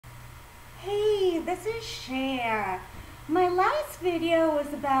this is Cher. My last video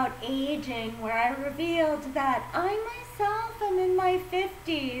was about aging, where I revealed that I myself am in my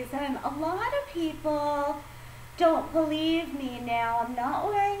 50s, and a lot of people don't believe me now. I'm not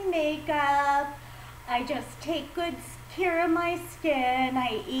wearing makeup. I just take good care of my skin.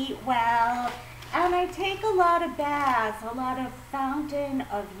 I eat well, and I take a lot of baths, a lot of fountain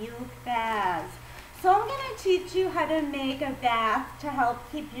of youth baths. So I'm going to teach you how to make a bath to help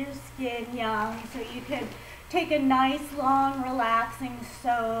keep your skin young, so you can take a nice, long, relaxing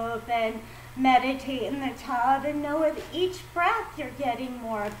soap and meditate in the tub and know with each breath you're getting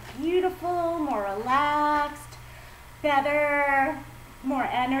more beautiful, more relaxed, better, more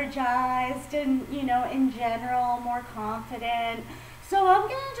energized, and, in general, more confident. So I'm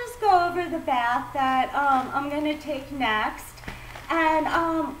going to just go over the bath that I'm going to take next. And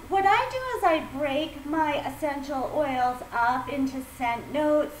what I do is I break my essential oils up into scent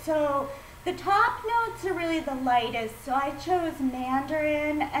notes. So the top notes are really the lightest. So I chose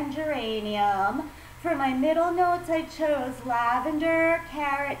mandarin and geranium. For my middle notes, I chose lavender,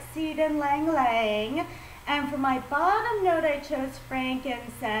 carrot seed, and lang lang. And for my bottom note, I chose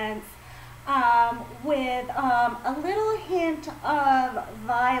frankincense with a little hint of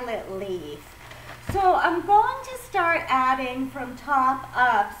violet leaf. So I'm going to start adding from top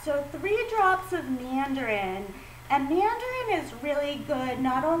up. So 3 drops of mandarin. And mandarin is really good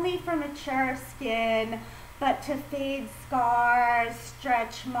not only for mature skin, but to fade scars,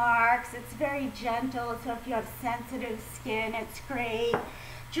 stretch marks. It's very gentle, so if you have sensitive skin, it's great.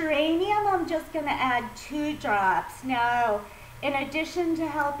 Geranium, I'm just going to add 2 drops. Now, in addition to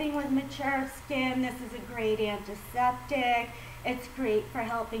helping with mature skin, this is a great antiseptic. It's great for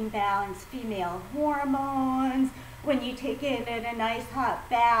helping balance female hormones. When you take it in a nice hot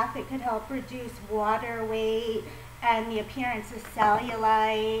bath, it could help reduce water weight and the appearance of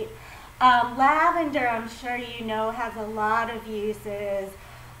cellulite. Lavender, I'm sure you know, has a lot of uses.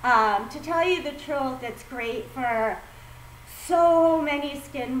 To tell you the truth, it's great for so many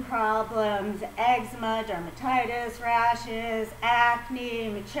skin problems: eczema, dermatitis, rashes, acne,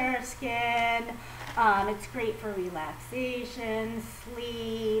 mature skin. It's great for relaxation,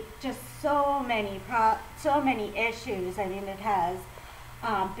 sleep, just so many issues. I mean, it has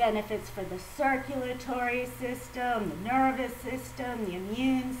benefits for the circulatory system, the nervous system, the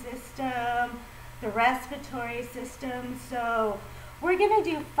immune system, the respiratory system. So we're going to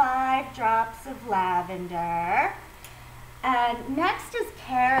do 5 drops of lavender. And next is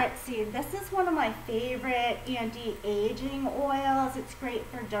carrot seed. This is one of my favorite anti-aging oils. It's great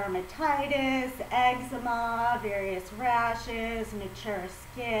for dermatitis, eczema, various rashes, mature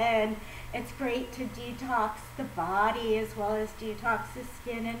skin. It's great to detox the body as well as detox the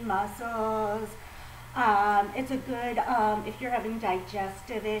skin and muscles. It's a good if you're having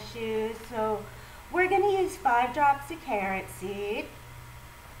digestive issues. So we're going to use 5 drops of carrot seed.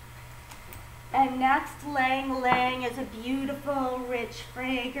 And next, lang lang is a beautiful, rich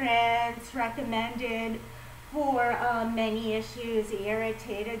fragrance recommended for many issues,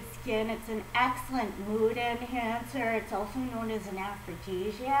 irritated skin. It's an excellent mood enhancer. It's also known as an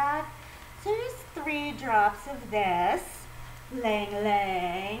aphrodisiac. So just 3 drops of this, lang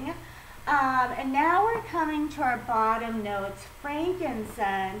lang. And now we're coming to our bottom notes,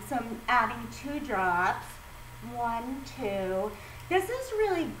 frankincense. I'm adding 2 drops, 1, 2. This is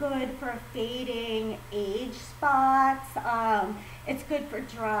really good for fading age spots. It's good for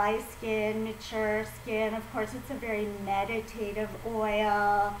dry skin, mature skin. Of course, it's a very meditative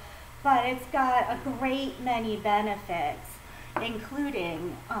oil, but it's got a great many benefits,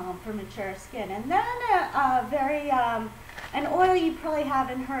 including for mature skin. And then an oil you probably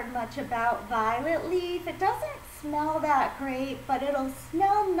haven't heard much about, violet leaf. It doesn't smell that great, but it'll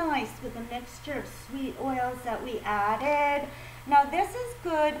smell nice with a mixture of sweet oils that we added. Now this is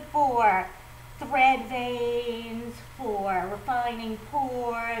good for thread veins, for refining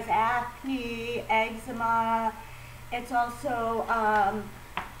pores, acne, eczema. It's also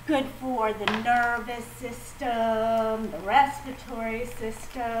good for the nervous system, the respiratory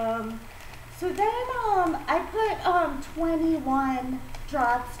system. So then I put 21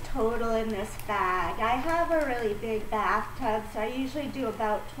 drops total in this bag. I have a really big bathtub, so I usually do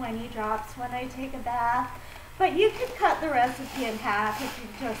about 20 drops when I take a bath. But you could cut the recipe in half if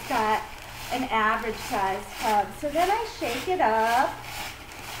you've just got an average size tub. So then I shake it up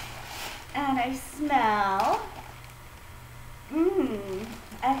and I smell.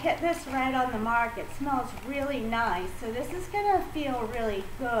 I hit this right on the mark. It smells really nice. So this is going to feel really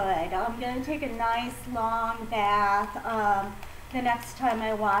good. I'm going to take a nice long bath the next time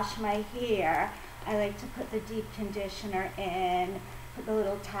I wash my hair. I like to put the deep conditioner in put the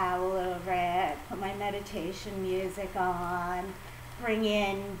little towel over it, put my meditation music on, bring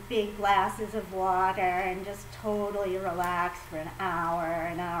in big glasses of water, and just totally relax for an hour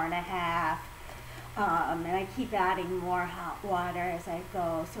and a half. And I keep adding more hot water as I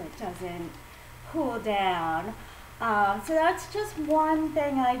go so it doesn't cool down. So that's just one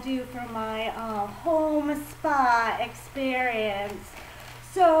thing I do for my home spa experience.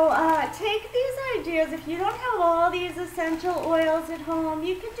 So take these ideas. If you don't have all these essential oils at home,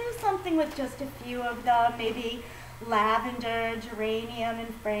 you can do something with just a few of them. Maybe lavender, geranium,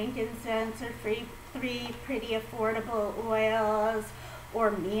 and frankincense are three pretty affordable oils. Or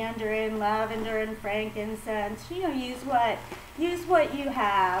mandarin, lavender, and frankincense. You know, use what you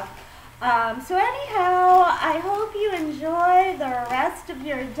have. So anyhow, I hope you enjoy the rest of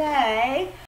your day.